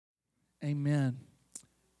Amen.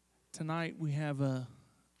 Tonight we have a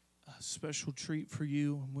special treat for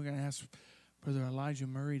you. We're going to ask Brother Elijah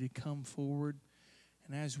Murray to come forward.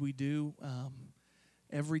 And as we do,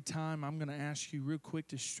 every time I'm going to ask you real quick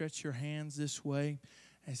to stretch your hands this way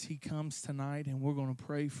as he comes tonight. And we're going to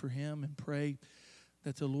pray for him and pray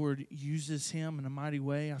that the Lord uses him in a mighty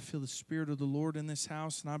way. I feel the Spirit of the Lord in this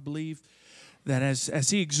house. And I believe that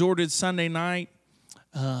as he exhorted Sunday night,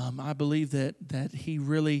 I believe that he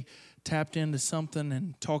really tapped into something.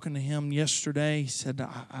 And talking to him yesterday, he said,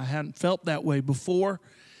 I hadn't felt that way before.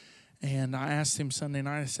 And I asked him Sunday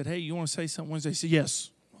night, I said, hey, you want to say something Wednesday? He said, yes,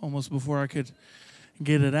 almost before I could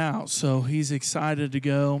get it out. So he's excited to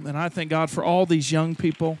go. And I thank God for all these young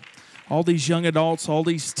people, all these young adults, all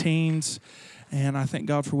these teens. And I thank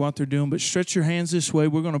God for what they're doing. But stretch your hands this way.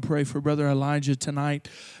 We're going to pray for Brother Elijah tonight.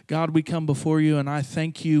 God, we come before you, and I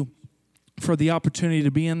thank you for the opportunity to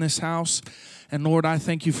be in this house. And Lord, I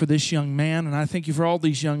thank you for this young man, and I thank you for all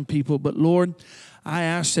these young people. But Lord, I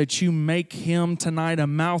ask that you make him tonight a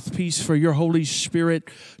mouthpiece for your Holy Spirit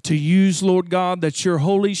to use, Lord God, that your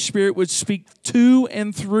Holy Spirit would speak to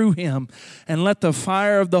and through him. And let the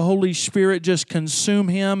fire of the Holy Spirit just consume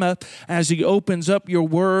him as he opens up your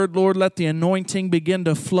word. Lord, let the anointing begin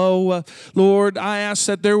to flow. Lord, I ask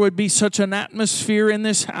that there would be such an atmosphere in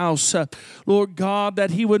this house, Lord God,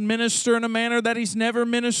 that he would minister in a manner that he's never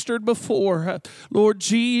ministered before. Lord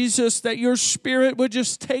Jesus, that your Spirit would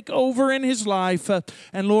just take over in his life.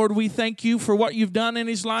 And Lord, we thank you for what you've done in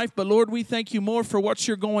his life, but Lord, we thank you more for what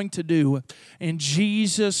you're going to do. In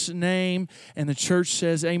Jesus' name, and the church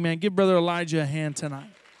says amen. Give Brother Elijah a hand tonight.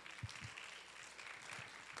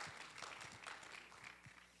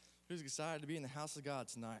 Who's excited to be in the house of God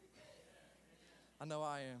tonight? I know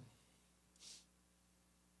I am.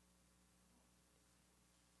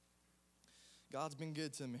 God's been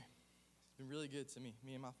good to me. He's been really good to me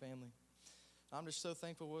and my family. I'm just so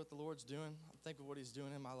thankful for what the Lord's doing. I'm thankful for what he's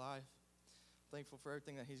doing in my life. I'm thankful for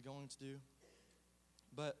everything that he's going to do.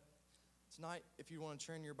 But tonight, if you want to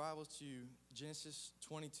turn your Bibles to Genesis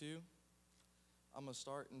 22, I'm going to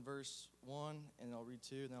start in verse 1, and I'll read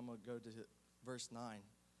 2, and then I'm going to go to verse 9.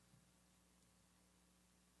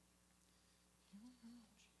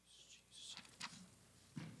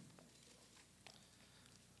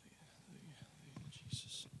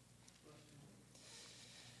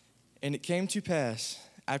 And it came to pass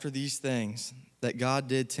after these things that God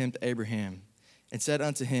did tempt Abraham and said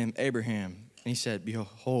unto him, Abraham. And he said,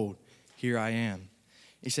 Behold, here I am.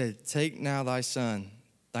 He said, Take now thy son,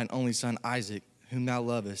 thine only son Isaac, whom thou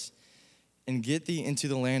lovest, and get thee into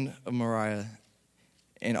the land of Moriah,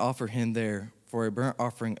 and offer him there for a burnt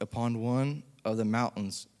offering upon one of the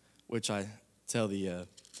mountains, which I tell thee of.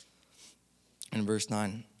 In verse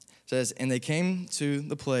 9 it says, And they came to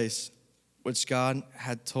the place which God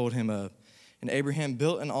had told him of. And Abraham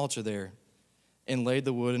built an altar there, and laid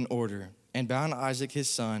the wood in order, and bound Isaac his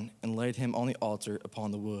son, and laid him on the altar upon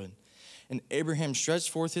the wood. And Abraham stretched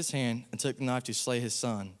forth his hand, and took the knife to slay his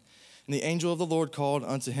son. And the angel of the Lord called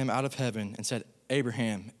unto him out of heaven, and said,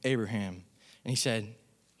 Abraham, Abraham. And he said,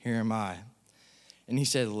 Here am I. And he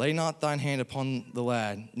said, Lay not thine hand upon the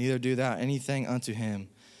lad, neither do thou anything unto him.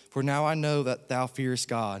 For now I know that thou fearest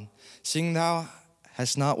God, seeing thou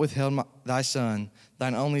hast not withheld thy son,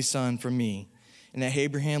 thine only son, from me. And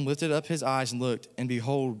Abraham lifted up his eyes and looked, and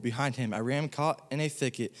behold, behind him a ram caught in a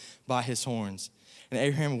thicket by his horns. And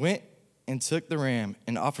Abraham went and took the ram,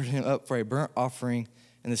 and offered him up for a burnt offering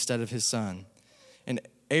in the stead of his son. And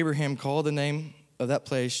Abraham called the name of that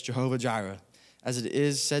place Jehovah-Jireh, as it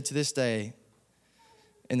is said to this day,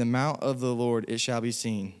 In the mount of the Lord it shall be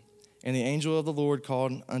seen. And the angel of the Lord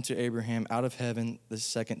called unto Abraham out of heaven the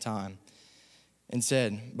second time, and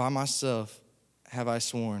said, By myself have I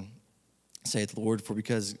sworn, saith the Lord, for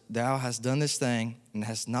because thou hast done this thing, and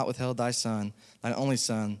hast not withheld thy son, thine only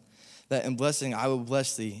son, that in blessing I will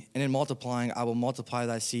bless thee, and in multiplying I will multiply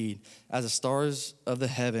thy seed, as the stars of the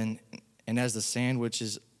heaven, and as the sand which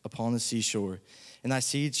is upon the seashore. And thy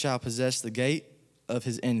seed shall possess the gate of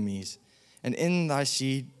his enemies, and in thy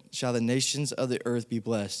seed shall the nations of the earth be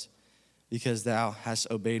blessed, because thou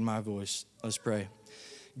hast obeyed my voice. Let's pray.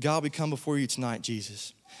 God, we come before you tonight,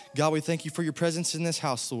 Jesus. God, we thank you for your presence in this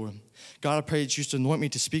house, Lord. God, I pray that you just anoint me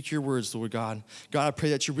to speak your words, Lord God. God, I pray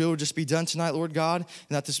that your will would just be done tonight, Lord God,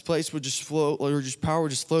 and that this place would just flow, Lord, just power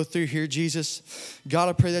would just flow through here, Jesus. God,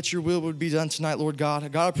 I pray that your will would be done tonight, Lord God.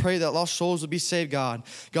 God, I pray that lost souls would be saved, God.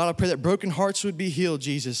 God, I pray that broken hearts would be healed,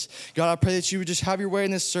 Jesus. God, I pray that you would just have your way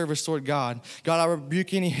in this service, Lord God. God, I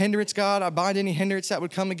rebuke any hindrance, God. I bind any hindrance that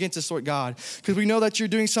would come against us, Lord God, because we know that you're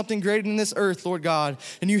doing something great in this earth, Lord God,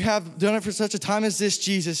 and you have done it for such a time as this,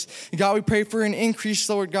 Jesus. Jesus. God, we pray for an increase,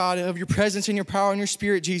 Lord God, of your presence and your power and your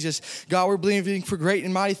spirit, Jesus. God, we're believing for great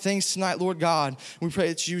and mighty things tonight, Lord God. We pray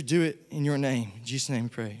that you would do it in your name. In Jesus' name we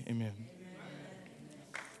pray. Amen.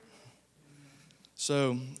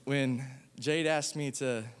 So when Jade asked me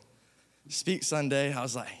to speak Sunday, I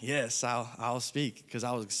was like, yes, I'll speak, because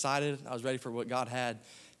I was excited. I was ready for what God had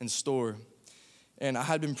in store. And I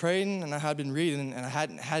had been praying and I had been reading, and I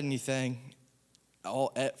hadn't had anything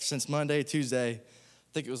since Monday, Tuesday.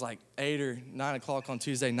 I think it was like 8 or 9 o'clock on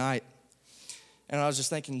Tuesday night. And I was just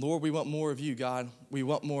thinking, Lord, we want more of you, God. We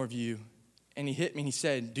want more of you. And he hit me and he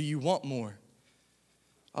said, do you want more?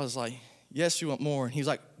 I was like, yes, we want more. And he was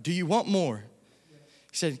like, do you want more?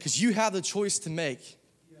 He said, because you have the choice to make.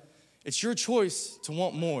 It's your choice to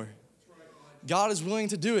want more. God is willing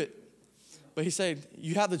to do it. But he said,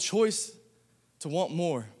 you have the choice to want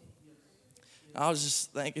more. I was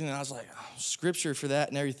just thinking, and I was like, scripture for that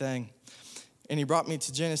and everything. And he brought me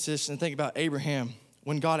to Genesis and think about Abraham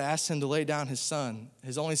when God asked him to lay down his son,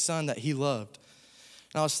 his only son that he loved.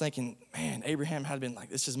 And I was thinking, man, Abraham had been like,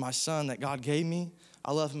 this is my son that God gave me.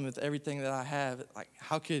 I love him with everything that I have. Like,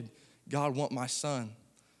 how could God want my son?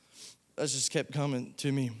 That just kept coming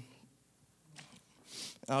to me.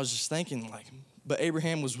 And I was just thinking, like, but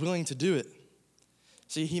Abraham was willing to do it.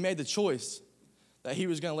 See, he made the choice that he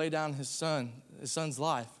was going to lay down his son's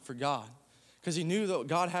life for God, because he knew that what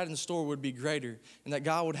God had in store would be greater and that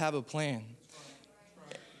God would have a plan.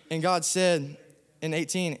 And God said in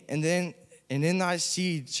 18, and in thy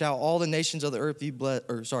seed shall all the nations of the earth be blessed,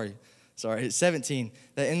 17,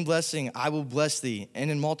 that in blessing I will bless thee,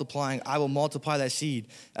 and in multiplying I will multiply thy seed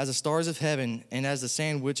as the stars of heaven and as the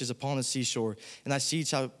sand which is upon the seashore, and thy seed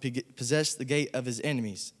shall possess the gate of his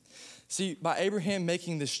enemies. See, by Abraham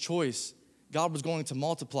making this choice, God was going to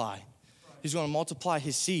multiply. He's going to multiply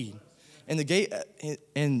his seed. And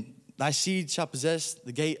thy seed shall possess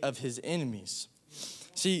the gate of his enemies.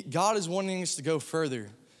 See, God is wanting us to go further.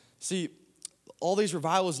 See, all these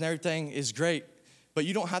revivals and everything is great, but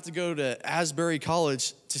you don't have to go to Asbury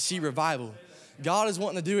College to see revival. God is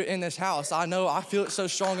wanting to do it in this house. I know, I feel it so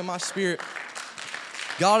strong in my spirit.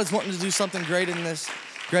 God is wanting to do something great in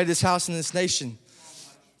this house, in this nation.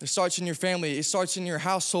 It starts in your family. It starts in your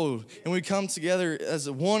household. And we come together as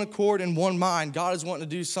one accord and one mind. God is wanting to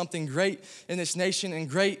do something great in this nation and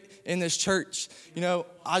great in this church. You know,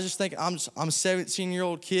 I just think I'm a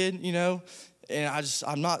 17-year-old kid, you know, and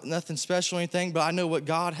I'm not nothing special or anything, but I know what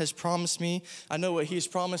God has promised me. I know what he has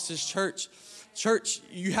promised his church. Church,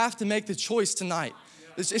 you have to make the choice tonight.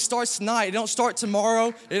 It starts tonight. It don't start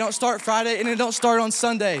tomorrow. It don't start Friday, and it don't start on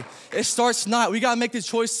Sunday. It starts tonight. We got to make the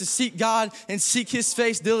choice to seek God and seek his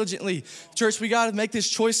face diligently. Church, we got to make this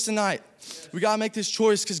choice tonight. We got to make this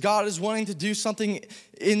choice because God is wanting to do something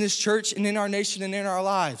in this church and in our nation and in our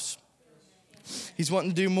lives. He's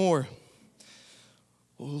wanting to do more.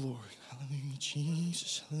 Oh, Lord. Hallelujah,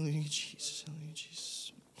 Jesus. Hallelujah, Jesus. Hallelujah,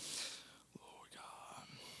 Jesus. Lord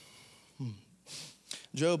God.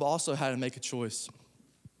 Job also had to make a choice.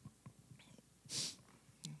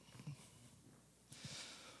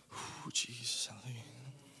 Jesus, hallelujah.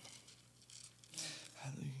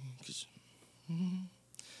 Hallelujah.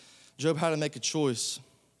 Job had to make a choice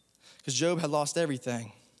because Job had lost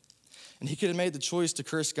everything. And he could have made the choice to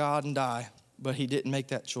curse God and die, but he didn't make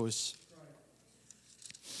that choice.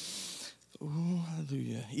 Oh,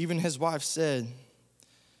 hallelujah. Even his wife said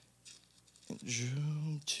in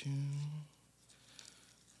Job 2,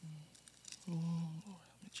 oh, Lord, help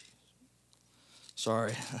me, Jesus.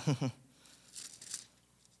 Sorry.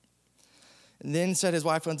 And then said his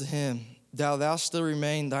wife unto him, thou still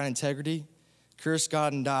remain thine integrity? Curse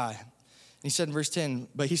God and die. And he said in verse 10,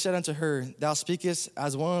 but he said unto her, thou speakest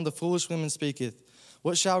as one of the foolish women speaketh.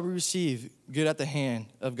 What shall we receive good at the hand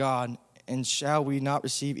of God, and shall we not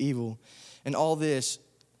receive evil? And all this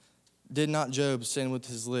did not Job sin with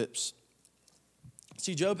his lips.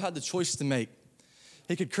 See, Job had the choice to make.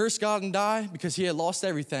 He could curse God and die because he had lost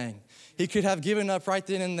everything. He could have given up right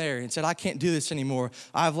then and there and said, I can't do this anymore.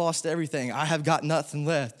 I've lost everything. I have got nothing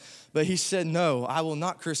left. But he said, no, I will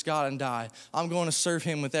not curse God and die. I'm going to serve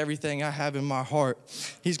him with everything I have in my heart.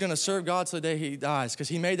 He's going to serve God till the day he dies because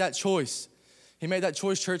he made that choice. He made that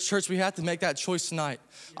choice, church. Church, we have to make that choice tonight.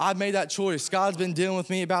 I've made that choice. God's been dealing with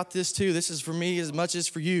me about this too. This is for me as much as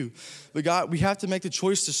for you. But God, we have to make the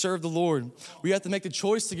choice to serve the Lord. We have to make the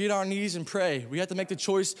choice to get on our knees and pray. We have to make the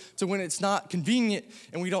choice to, when it's not convenient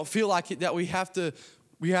and we don't feel like it, that we have to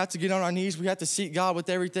get on our knees. We have to seek God with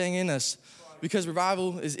everything in us because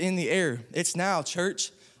revival is in the air. It's now, church.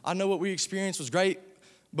 I know what we experienced was great,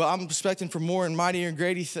 but I'm expecting for more and mightier and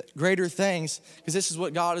greater things because this is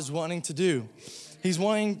what God is wanting to do. He's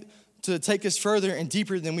wanting to take us further and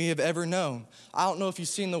deeper than we have ever known. I don't know if you've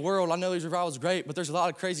seen the world. I know these revivals are great, but there's a lot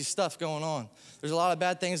of crazy stuff going on. There's a lot of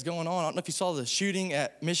bad things going on. I don't know if you saw the shooting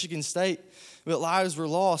at Michigan State, but lives were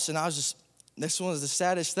lost, and this one was the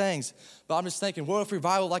saddest things. But I'm just thinking, what if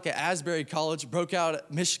revival like at Asbury College broke out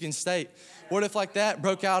at Michigan State? What if like that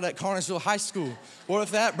broke out at Carnersville High School? What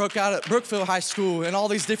if that broke out at Brookfield High School and all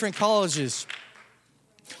these different colleges?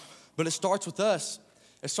 But it starts with us.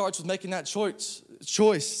 It starts with making that choice,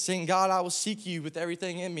 saying, God, I will seek you with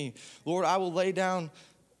everything in me. Lord, I will lay down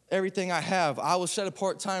everything I have. I will set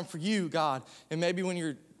apart time for you, God. And maybe when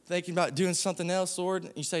you're thinking about doing something else,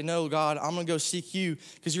 Lord, you say, no, God, I'm going to go seek you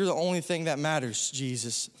because you're the only thing that matters,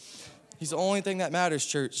 Jesus. He's the only thing that matters,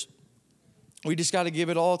 church. We just got to give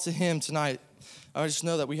it all to him tonight. I just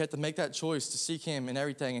know that we have to make that choice to seek him in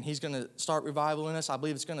everything, and he's going to start revival in us. I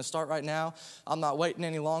believe it's going to start right now. I'm not waiting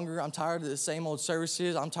any longer. I'm tired of the same old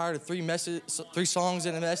services. I'm tired of 3 songs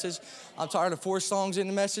in a message. I'm tired of 4 songs in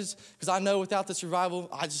the message because I know without this revival,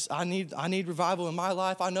 I need revival in my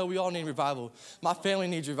life. I know we all need revival. My family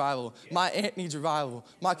needs revival. My aunt needs revival.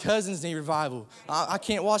 My cousins need revival. I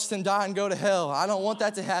can't watch them die and go to hell. I don't want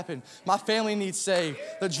that to happen. My family needs saved.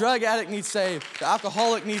 The drug addict needs saved. The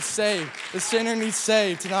alcoholic needs saved. The sinner needs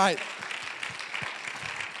saved tonight.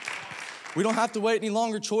 We don't have to wait any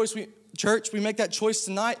longer. Church, we make that choice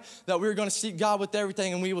tonight that we're going to seek God with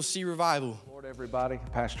everything, and we will see revival. Lord, everybody,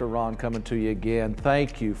 Pastor Ron coming to you again.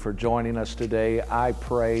 Thank you for joining us today. I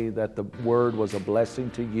pray that the word was a blessing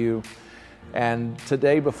to you. And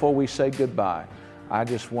today, before we say goodbye, I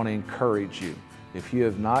just want to encourage you. If you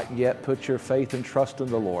have not yet put your faith and trust in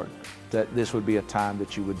the Lord, that this would be a time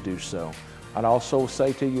that you would do so. I'd also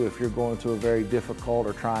say to you, if you're going through a very difficult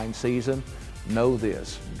or trying season, know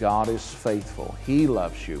this: God is faithful. He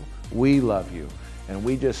loves you. We love you. And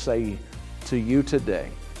we just say to you today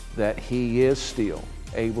that He is still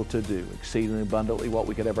able to do exceedingly abundantly what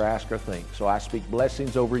we could ever ask or think. So I speak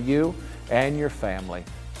blessings over you and your family.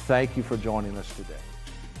 Thank you for joining us today.